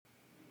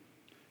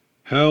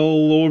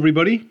Hello,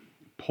 everybody.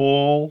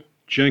 Paul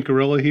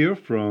Jancarella here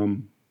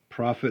from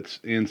Profits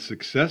and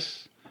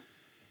Success.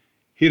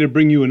 Here to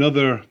bring you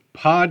another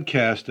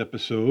podcast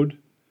episode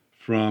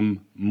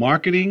from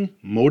Marketing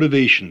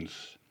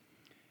Motivations.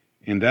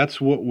 And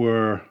that's what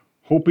we're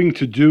hoping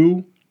to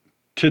do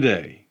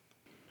today.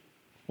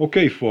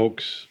 Okay,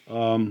 folks,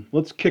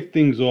 let's kick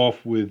things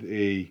off with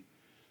a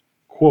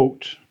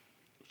quote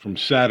from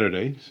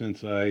Saturday,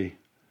 since I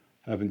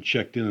haven't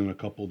checked in a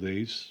couple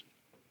days.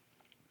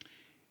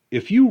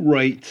 If you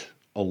write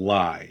a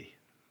lie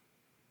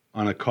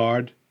on a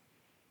card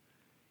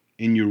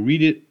and you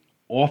read it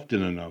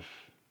often enough,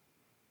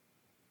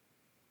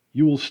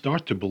 you will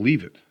start to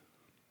believe it.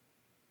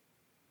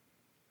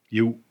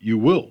 You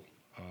will,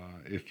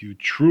 if you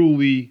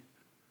truly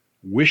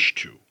wish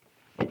to.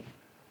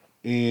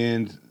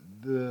 And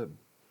the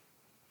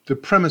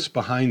premise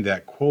behind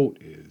that quote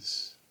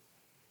is,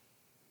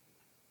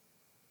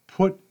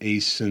 put a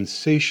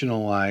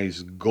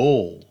sensationalized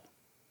goal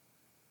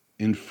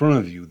in front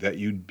of you that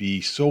you'd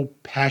be so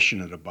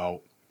passionate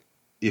about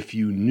if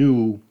you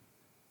knew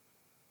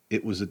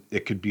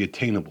it could be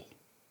attainable.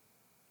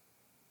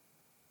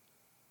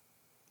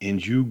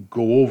 And you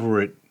go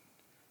over it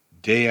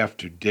day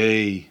after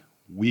day,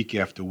 week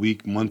after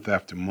week, month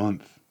after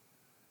month,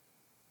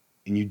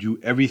 and you do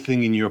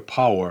everything in your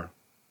power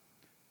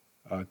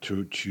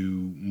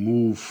to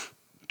move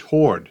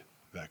toward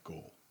that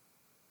goal.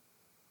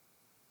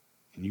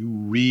 And you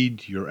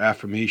read your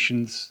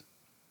affirmations,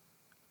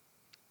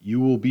 you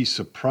will be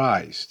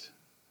surprised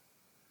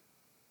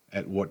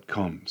at what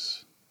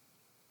comes.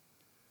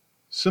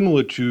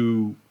 Similar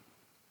to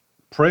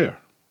prayer.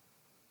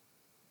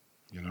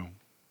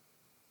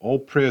 All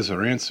prayers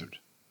are answered,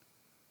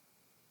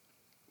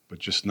 but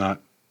just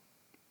not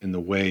in the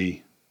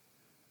way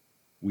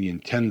we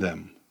intend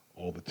them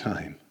all the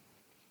time.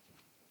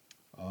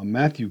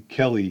 Matthew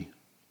Kelly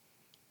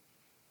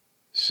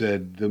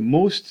said, the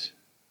most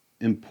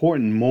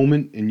important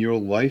moment in your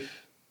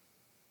life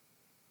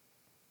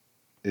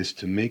is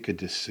to make a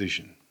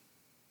decision.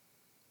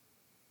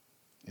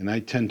 And I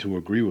tend to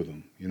agree with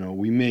him.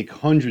 We make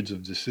hundreds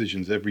of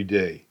decisions every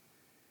day,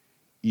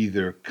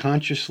 either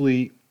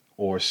consciously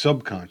or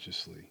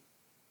subconsciously.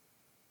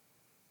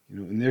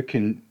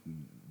 And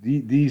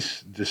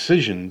these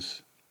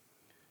decisions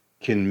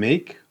can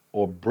make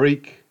or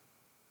break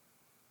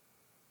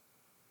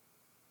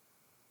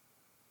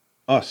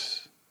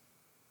us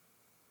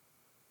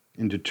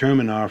and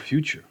determine our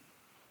future.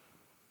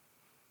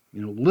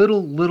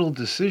 Little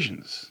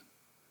decisions.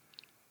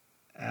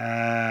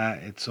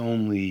 It's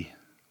only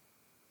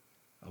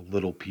a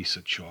little piece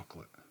of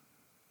chocolate.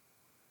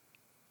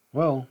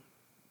 Well,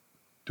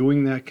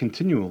 doing that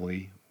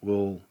continually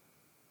will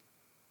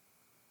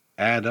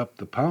add up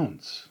the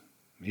pounds,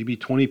 maybe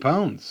 20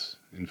 pounds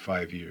in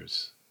 5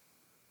 years.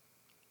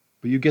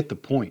 But you get the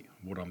point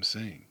of what I'm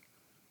saying.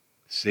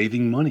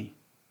 Saving money.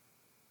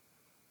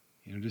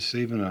 Just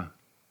saving a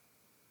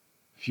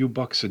few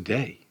bucks a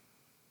day.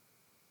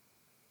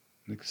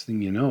 Next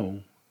thing you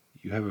know,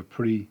 you have a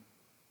pretty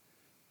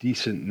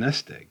decent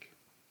nest egg.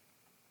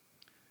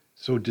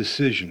 So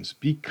decisions,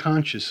 be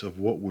conscious of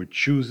what we're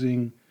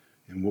choosing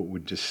and what we're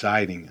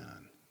deciding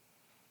on.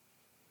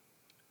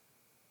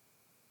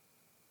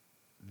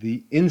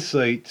 The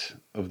insight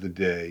of the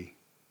day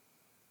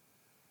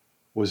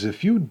was,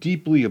 if you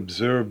deeply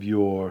observe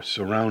your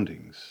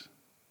surroundings,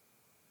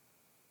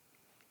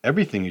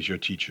 everything is your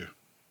teacher,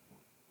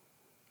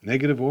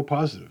 negative or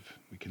positive.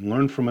 We can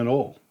learn from it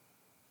all.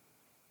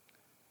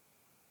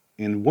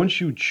 And once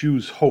you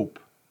choose hope,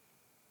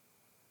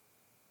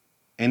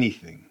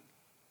 anything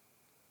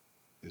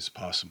is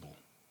possible.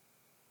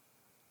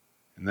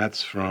 And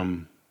that's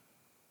from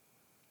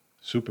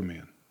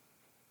Superman.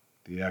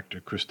 The actor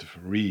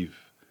Christopher Reeve,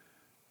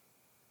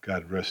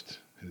 God rest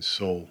his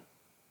soul,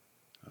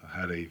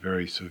 had a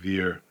very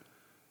severe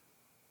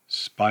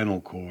spinal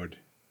cord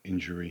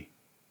injury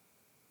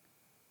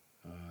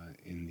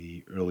in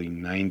the early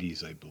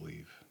 90s, I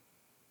believe.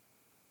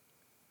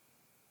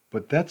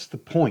 But that's the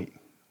point.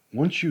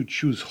 Once you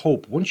choose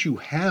hope, once you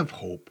have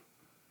hope,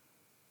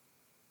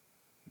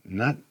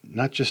 not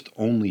just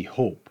only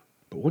hope,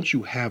 but once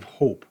you have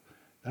hope,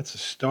 that's a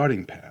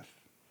starting path.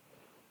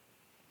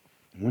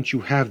 And once you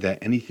have that,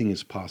 anything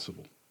is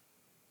possible.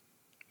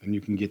 Then you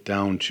can get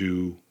down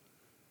to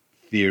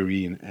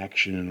theory and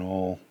action and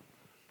all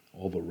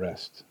the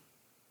rest.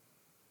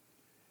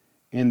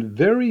 And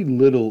very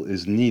little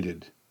is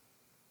needed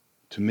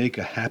to make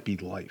a happy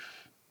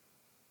life.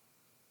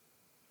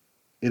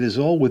 It is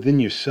all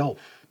within yourself,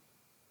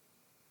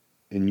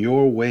 in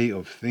your way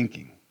of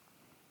thinking.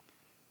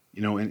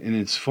 And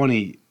it's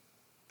funny,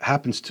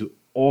 happens to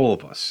all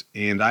of us.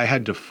 And I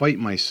had to fight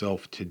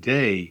myself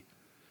today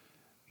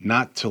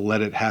not to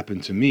let it happen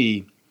to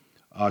me.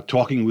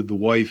 Talking with the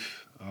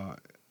wife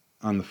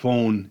on the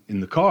phone in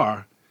the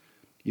car,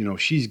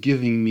 she's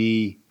giving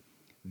me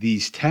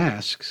these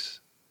tasks,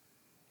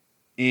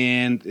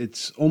 and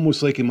it's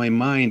almost like in my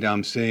mind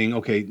I'm saying,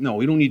 okay, no,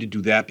 we don't need to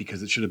do that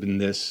because it should have been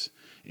this.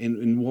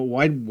 And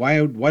why do I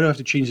have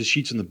to change the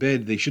sheets on the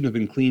bed? They shouldn't have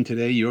been cleaned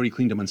today. You already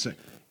cleaned them on Sunday.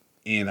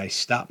 And I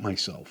stopped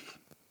myself.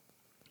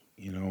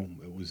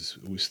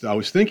 I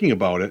was thinking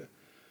about it,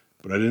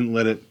 but I didn't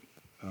let it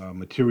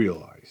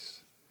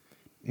materialize.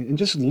 And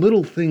just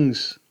little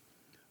things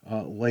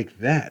like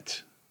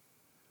that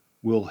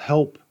will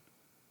help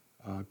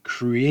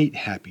create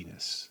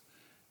happiness.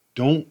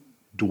 Don't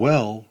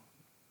dwell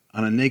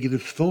on a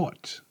negative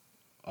thought,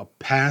 a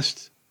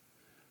past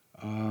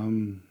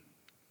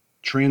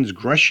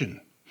transgression.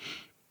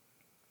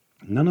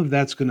 None of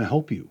that's going to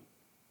help you.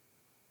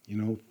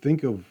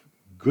 Think of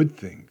good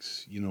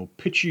things.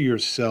 Picture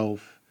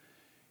yourself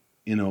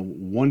in a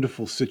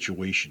wonderful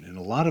situation. And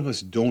a lot of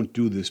us don't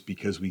do this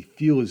because we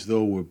feel as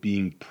though we're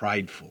being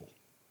prideful.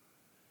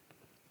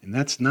 And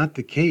that's not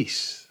the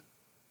case.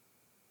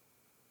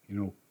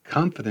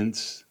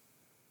 Confidence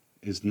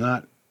is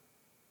not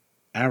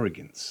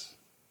arrogance.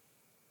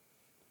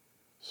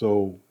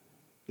 So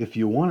if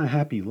you want a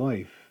happy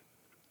life,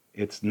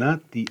 it's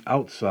not the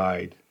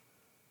outside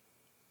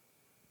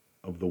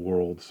of the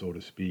world, so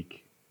to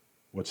speak,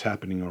 what's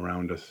happening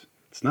around us.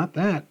 It's not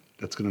that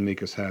that's going to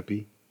make us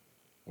happy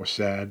or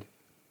sad.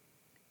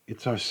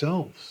 It's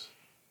ourselves.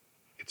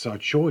 It's our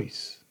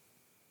choice.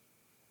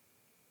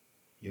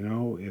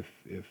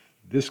 If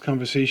this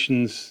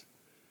conversation's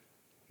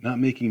not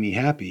making me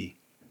happy,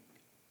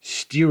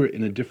 steer it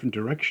in a different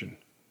direction.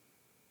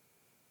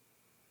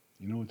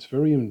 It's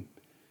very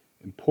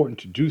important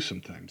to do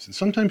sometimes. And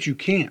sometimes you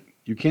can't.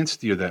 You can't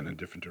steer that in a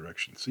different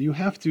direction. So you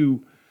have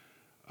to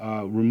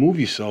remove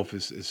yourself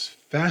as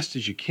fast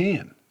as you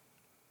can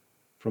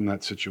from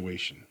that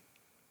situation.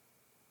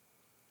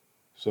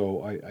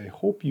 So I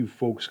hope you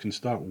folks can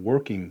start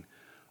working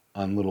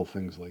on little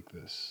things like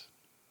this.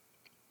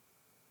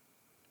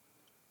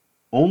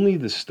 Only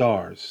the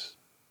stars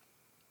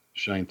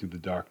shine through the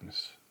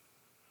darkness.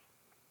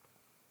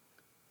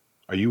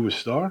 Are you a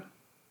star?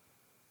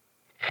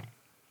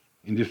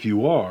 And if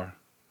you are,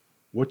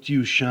 what do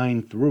you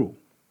shine through?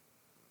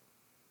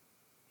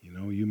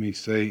 You may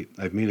say,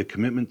 I've made a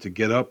commitment to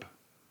get up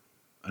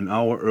an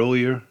hour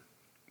earlier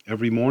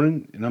every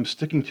morning, and I'm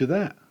sticking to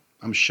that.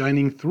 I'm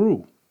shining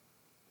through.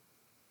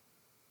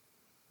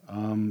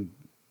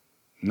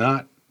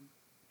 Not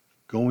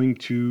going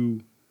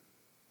to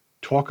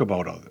talk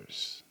about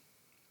others,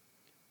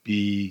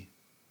 be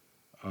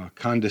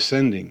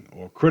condescending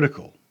or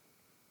critical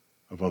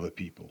of other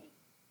people.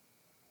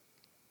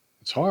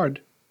 It's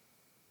hard,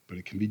 but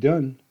it can be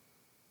done.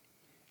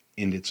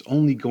 And it's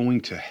only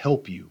going to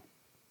help you.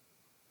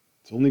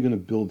 It's only going to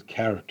build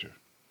character.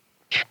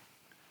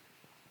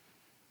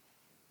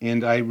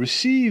 And I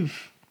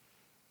receive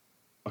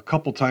a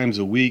couple times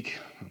a week,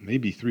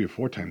 maybe 3 or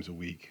 4 times a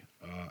week,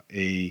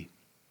 a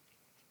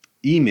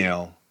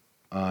email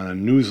on a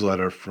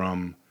newsletter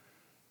from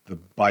the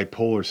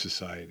Bipolar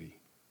Society.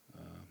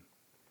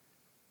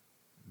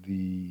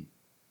 The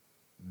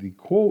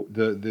quote,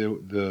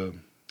 the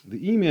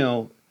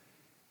email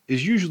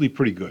is usually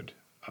pretty good,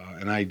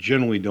 and I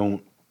generally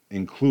don't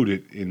include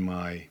it in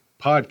my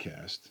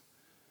podcast.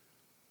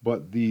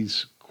 But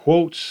these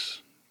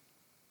quotes,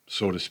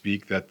 so to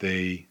speak, that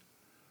they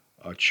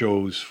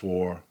chose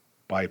for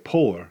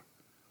bipolar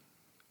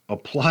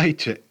apply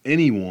to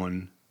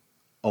anyone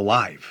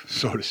alive,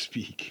 so to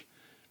speak.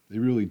 They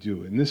really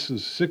do. And this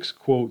is 6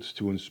 quotes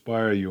to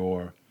inspire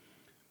your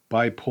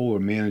bipolar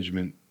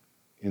management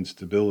and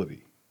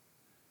stability.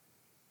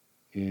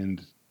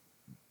 And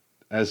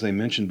as I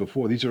mentioned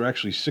before, these are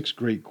actually 6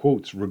 great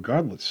quotes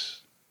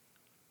regardless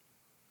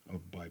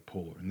of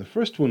bipolar. And the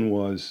first one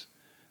was,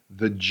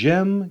 the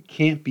gem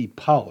can't be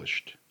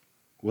polished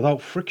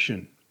without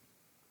friction,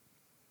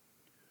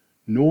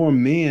 nor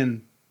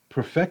man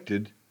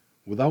perfected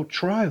without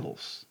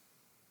trials.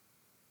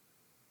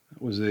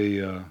 That was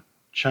a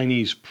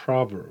Chinese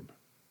proverb.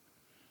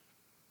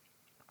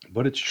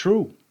 But it's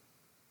true.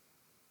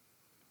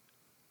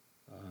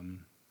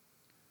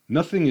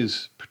 Nothing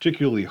is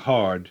particularly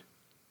hard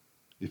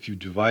if you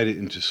divide it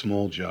into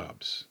small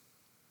jobs.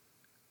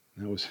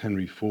 That was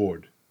Henry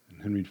Ford.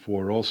 And Henry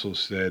Ford also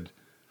said,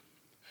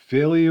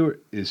 failure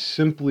is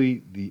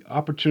simply the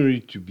opportunity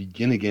to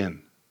begin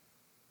again,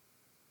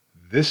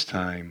 this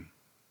time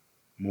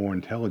more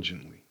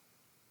intelligently.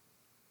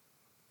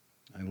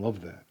 I love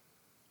that.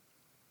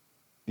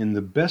 And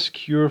the best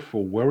cure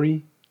for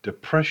worry,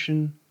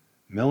 depression,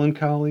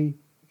 melancholy,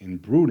 and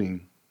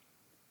brooding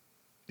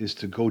is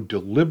to go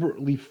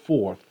deliberately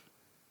forth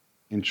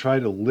and try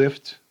to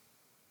lift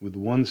with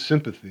one's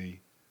sympathy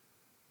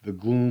the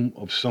gloom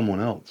of someone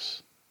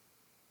else.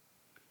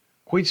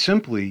 Quite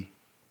simply,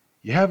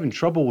 you're having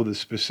trouble with a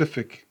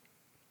specific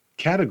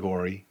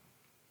category,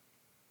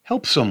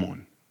 help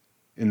someone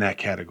in that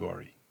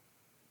category.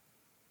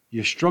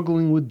 You're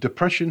struggling with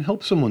depression,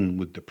 help someone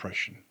with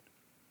depression.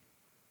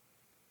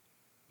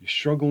 You're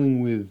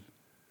struggling with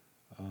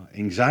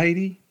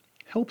anxiety,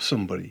 help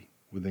somebody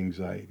with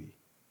anxiety.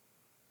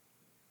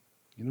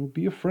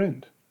 Be a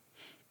friend.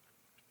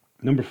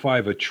 Number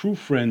 5, a true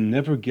friend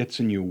never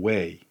gets in your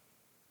way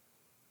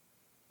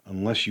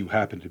unless you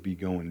happen to be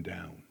going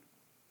down.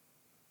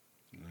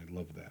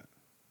 love that.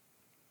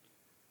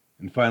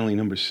 And finally,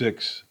 number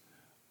 6,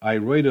 I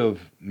write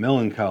of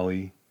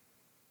melancholy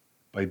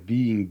by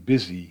being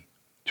busy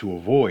to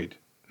avoid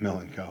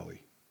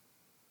melancholy.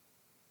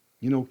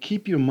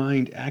 Keep your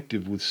mind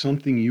active with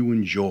something you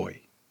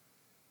enjoy.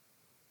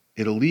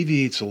 It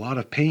alleviates a lot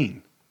of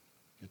pain.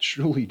 It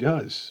truly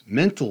does.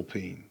 Mental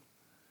pain.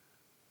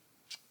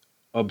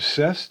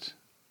 Obsessed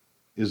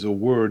is a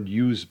word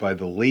used by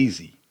the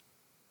lazy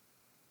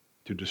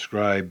to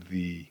describe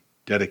the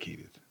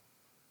dedicated.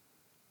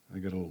 I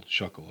got a little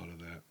chuckle out of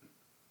that.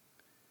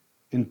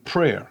 In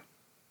prayer,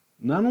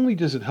 not only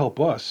does it help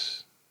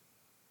us,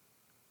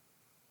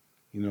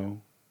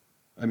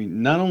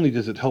 not only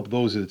does it help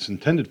those that it's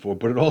intended for,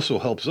 but it also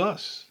helps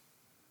us.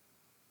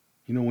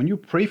 When you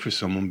pray for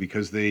someone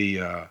because they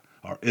are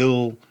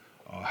ill,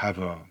 have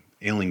a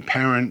ailing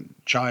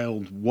parent,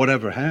 child,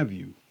 whatever have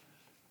you,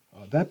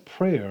 that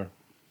prayer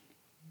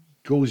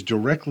goes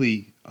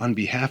directly on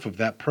behalf of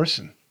that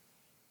person.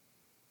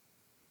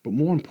 But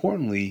more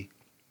importantly,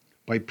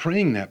 by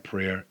praying that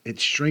prayer, it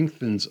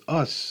strengthens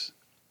us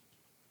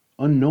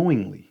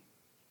unknowingly.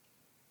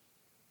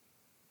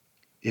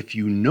 If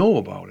you know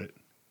about it,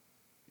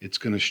 it's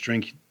going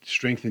to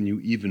strengthen you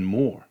even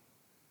more.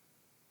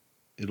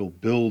 It'll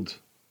build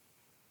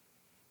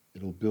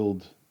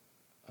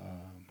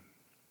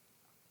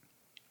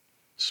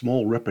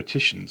small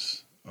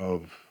repetitions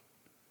of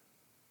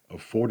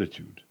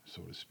fortitude,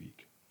 so to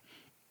speak.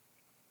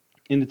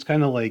 And it's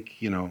kind of like,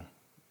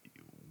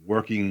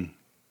 working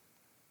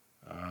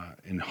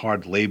in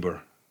hard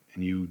labor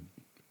and you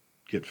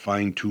get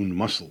fine-tuned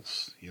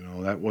muscles.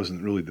 That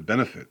wasn't really the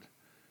benefit.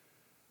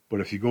 But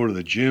if you go to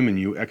the gym and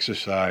you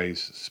exercise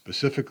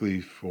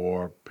specifically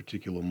for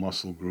particular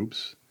muscle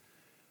groups,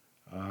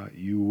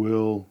 you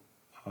will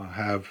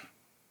have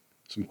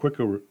some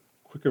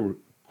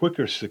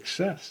quicker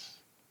success.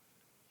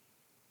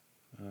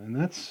 And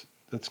that's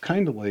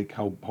kind of like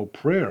how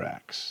prayer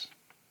acts.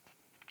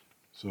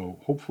 So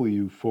hopefully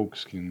you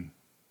folks can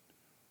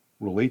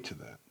relate to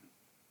that.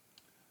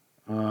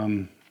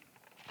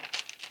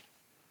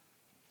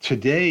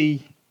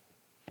 Today,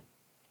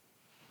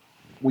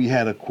 we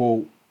had a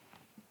quote,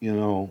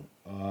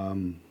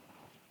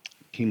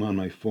 came on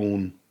my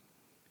phone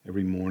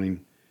every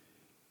morning.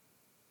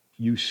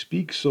 You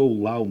speak so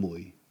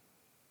loudly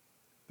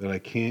that I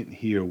can't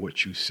hear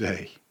what you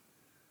say.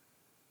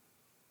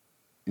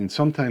 And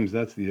sometimes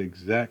that's the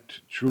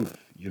exact truth,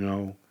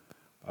 you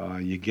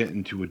get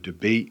into a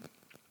debate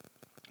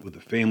with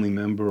a family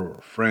member or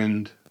a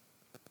friend,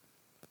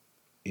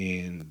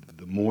 and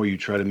the more you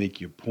try to make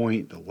your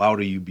point, the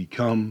louder you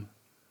become.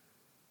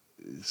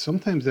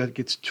 Sometimes that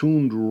gets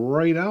tuned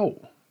right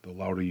out, the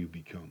louder you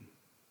become.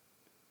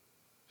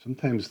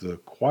 Sometimes the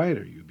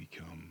quieter you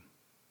become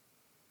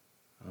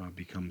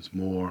becomes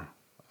more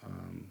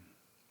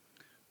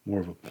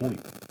of a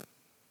point.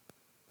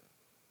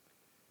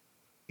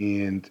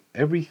 And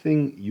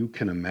everything you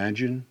can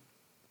imagine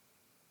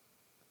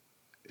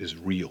is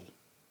real.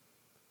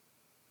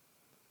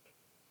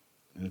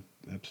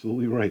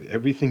 Absolutely right.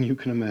 Everything you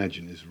can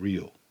imagine is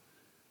real.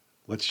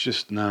 Let's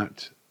just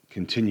not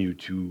continue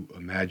to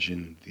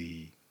imagine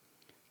the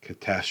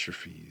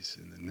catastrophes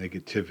and the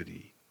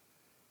negativity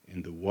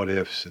and the what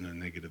ifs in a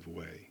negative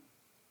way.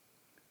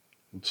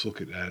 Let's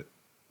look at that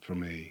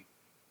from a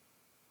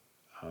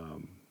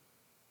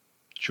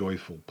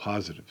joyful,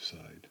 positive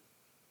side.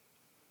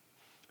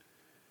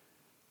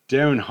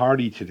 Darren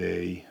Hardy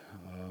today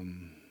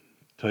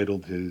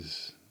titled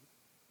his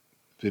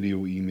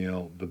video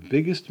email, "The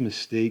Biggest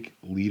Mistake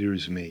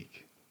Leaders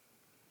Make."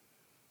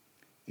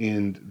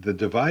 And the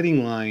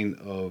dividing line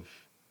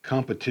of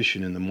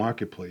competition in the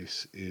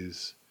marketplace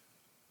is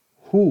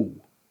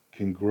who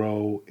can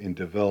grow and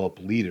develop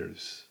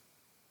leaders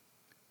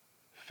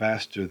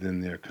faster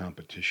than their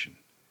competition.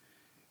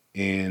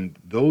 And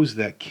those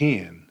that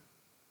can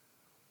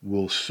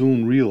will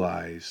soon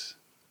realize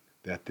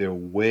that they're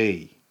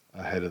way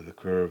ahead of the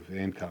curve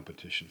and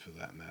competition for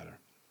that matter.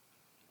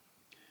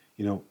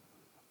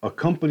 A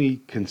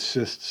company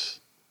consists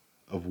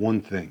of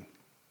one thing.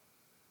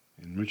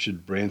 And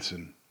Richard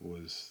Branson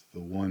was the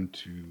one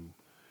to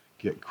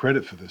get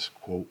credit for this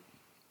quote.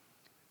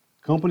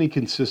 Company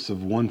consists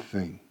of one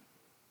thing,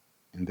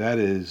 and that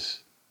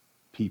is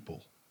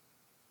people.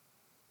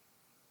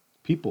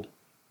 People.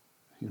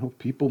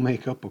 People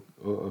make up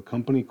a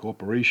company,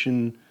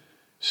 corporation,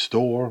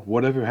 store,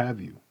 whatever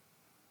have you.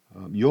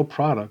 Your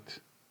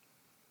product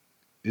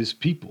is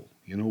people.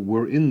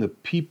 We're in the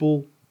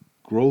people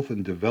growth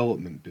and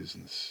development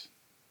business,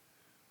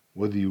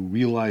 whether you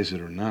realize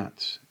it or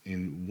not.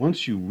 And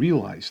once you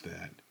realize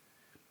that,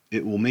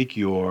 it will make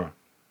your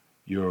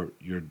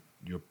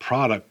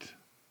product,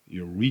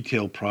 your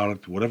retail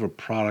product, whatever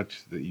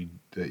product that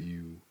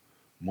you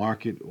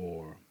market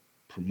or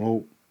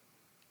promote,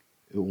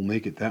 it will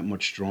make it that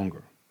much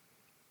stronger.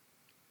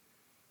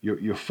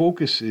 Your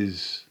focus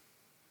is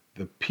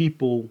the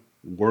people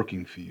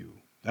working for you.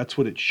 That's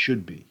what it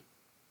should be.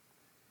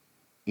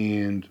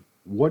 And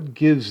what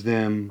gives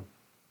them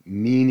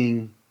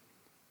meaning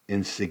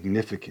and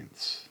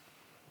significance?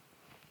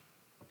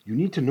 you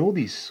need to know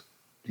these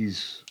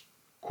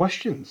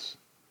questions.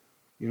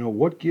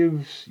 What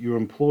gives your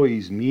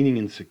employees meaning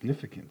and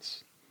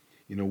significance?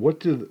 What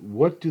do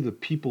the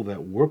people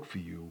that work for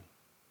you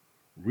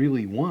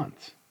really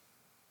want?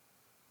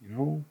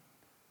 A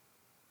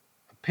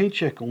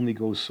paycheck only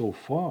goes so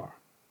far.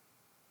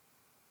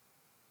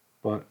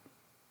 But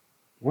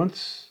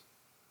once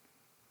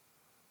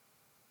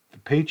the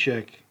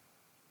paycheck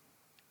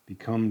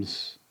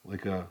becomes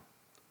like a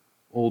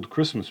old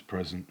Christmas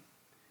present,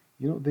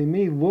 they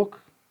may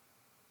look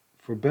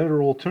for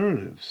better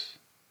alternatives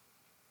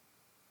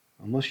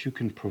unless you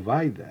can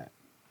provide that.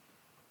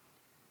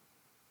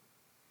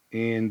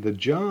 And the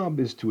job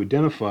is to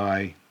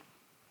identify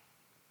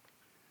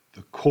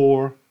the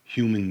core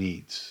human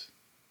needs.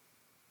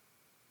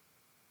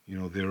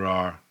 There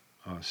are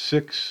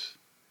 6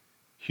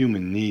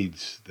 human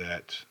needs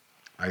that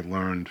I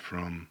learned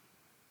from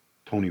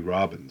Tony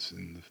Robbins.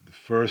 And the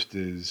first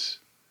is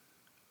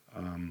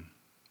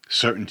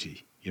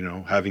certainty,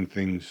 having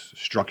things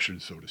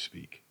structured, so to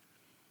speak.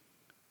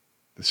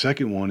 The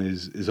second one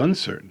is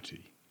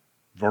uncertainty,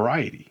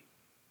 variety,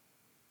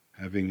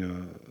 having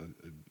a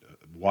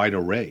wide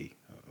array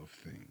of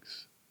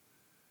things.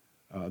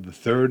 The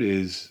third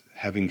is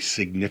having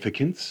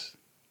significance,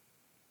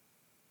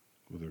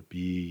 whether it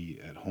be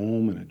at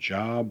home, in a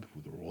job,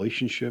 with a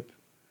relationship.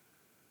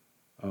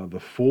 The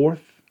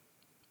fourth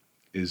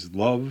is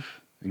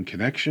love and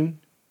connection.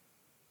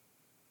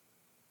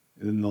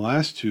 And then the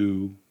last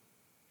 2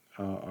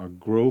 are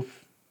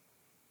growth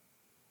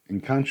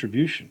and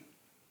contribution.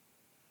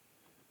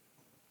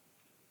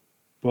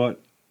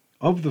 But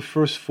of the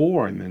first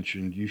 4 I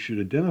mentioned, you should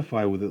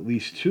identify with at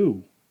least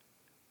 2,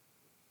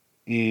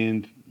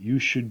 and you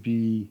should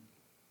be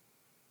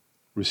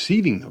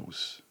receiving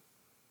those.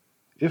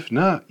 If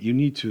not, you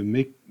need to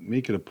make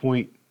it a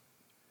point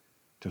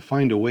to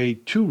find a way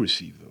to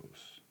receive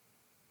those.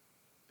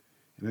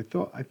 And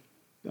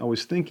I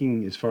was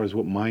thinking, as far as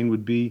what mine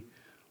would be,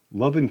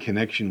 love and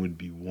connection would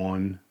be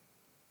 1,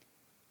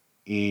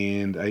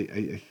 and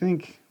I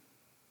think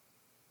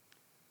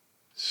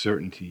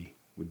certainty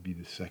would be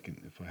the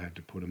second, if I had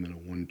to put them in a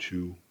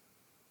 1-2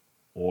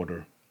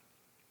 order.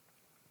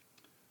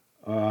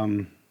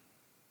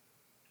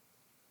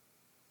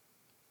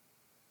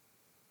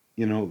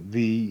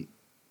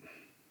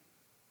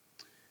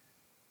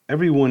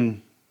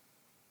 Everyone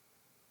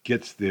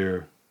gets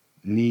their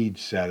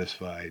needs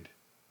satisfied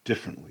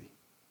differently.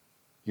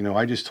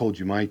 I just told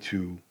you my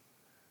 2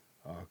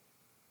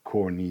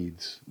 core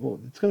needs. Well,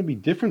 it's going to be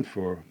different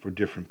for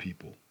different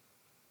people.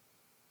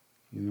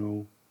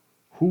 Who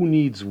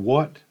needs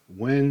what,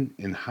 when,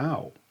 and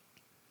how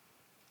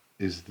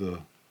is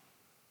the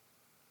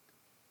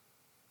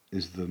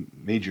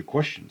major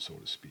question, so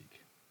to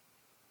speak.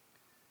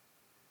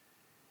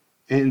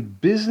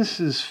 And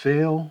businesses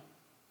fail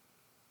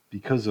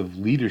because of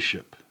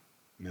leadership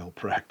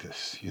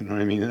malpractice.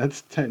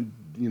 That's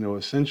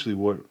essentially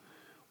what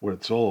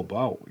it's all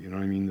about.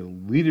 The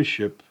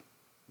leadership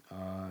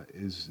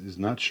is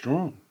not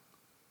strong.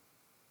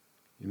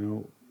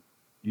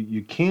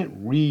 You can't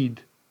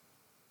read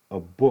a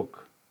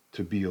book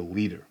to be a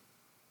leader.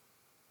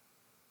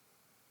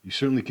 You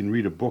certainly can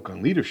read a book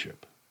on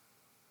leadership,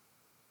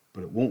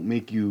 but it won't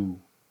make you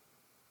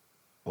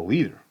a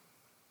leader.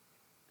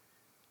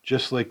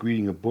 Just like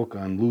reading a book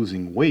on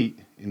losing weight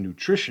and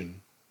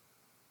nutrition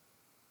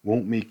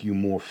won't make you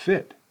more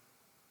fit.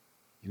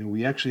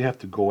 We actually have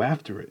to go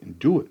after it and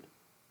do it.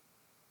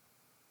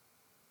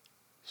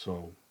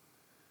 So,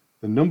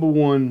 the number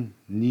 1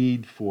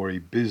 need for a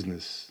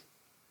business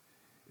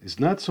is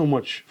not so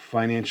much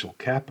financial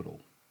capital,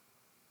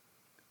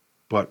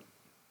 but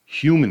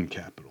human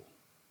capital.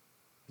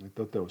 I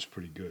thought that was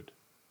pretty good.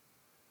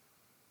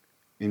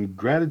 And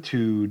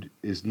gratitude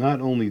is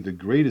not only the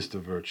greatest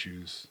of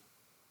virtues,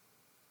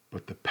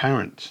 but the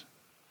parent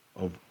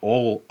of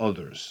all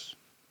others.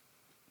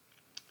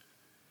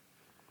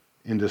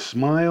 And a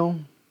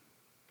smile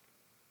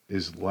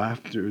is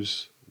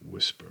laughter's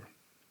whisper.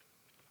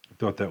 I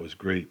thought that was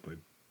great by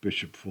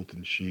Bishop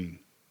Fulton Sheen.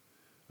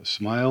 A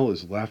smile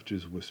is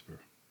laughter's whisper.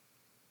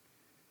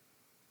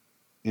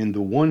 And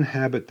the one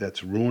habit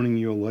that's ruining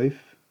your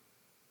life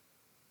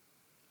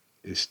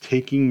is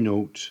taking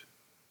note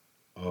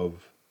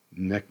of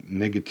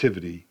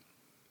negativity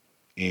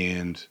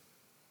and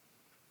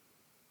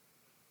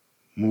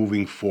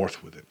moving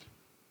forth with it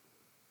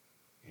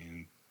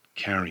and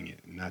carrying it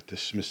and not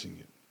dismissing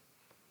it.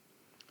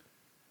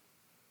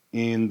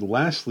 And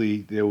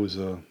lastly, there was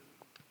a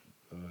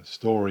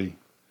story,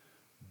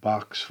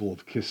 Box Full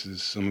of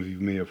Kisses. Some of you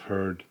may have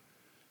heard,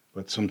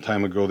 but some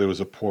time ago there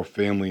was a poor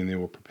family and they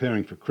were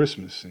preparing for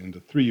Christmas, and a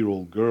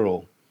 3-year-old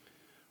girl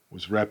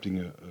was wrapping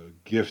a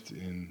gift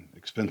in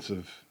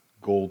expensive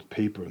gold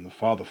paper, and the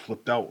father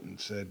flipped out and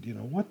said,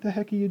 what the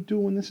heck are you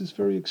doing? This is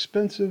very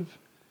expensive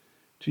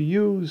to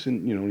use.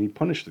 And, and he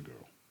punished the girl.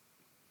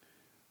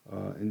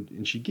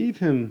 And she gave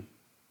him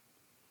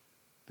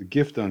the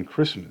gift on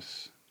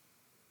Christmas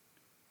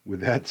with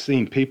that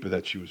same paper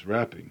that she was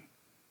wrapping,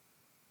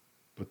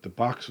 but the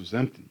box was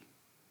empty.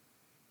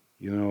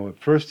 At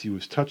first he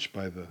was touched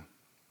by the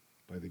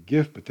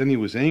gift, but then he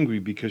was angry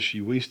because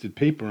she wasted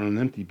paper on an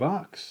empty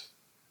box.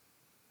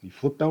 He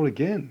flipped out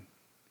again.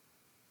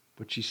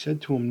 But she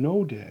said to him,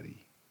 "No,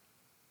 Daddy.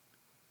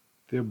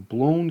 They're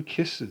blown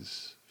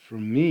kisses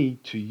from me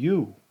to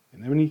you.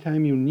 And every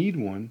time you need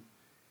one,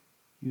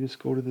 you just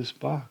go to this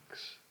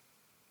box."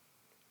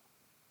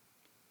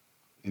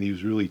 And he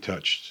was really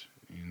touched,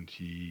 and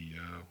he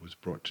was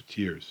brought to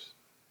tears.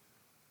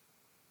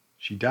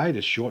 She died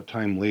a short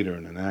time later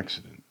in an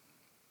accident.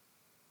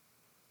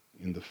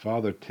 And the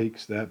father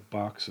takes that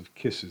box of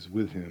kisses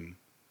with him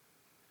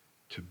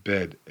to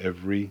bed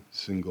every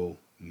single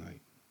night.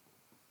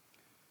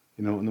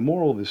 And the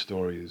moral of this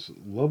story is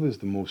love is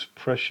the most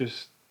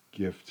precious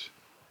gift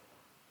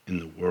in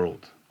the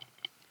world.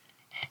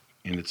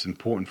 And it's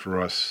important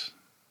for us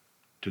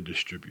to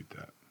distribute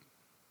that.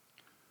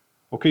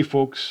 Okay,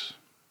 folks,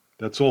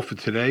 that's all for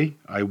today.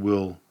 I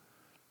will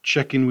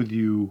check in with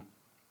you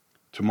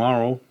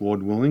tomorrow,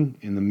 Lord willing.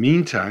 In the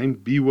meantime,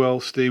 be well,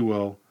 stay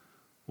well.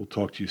 We'll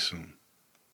talk to you soon.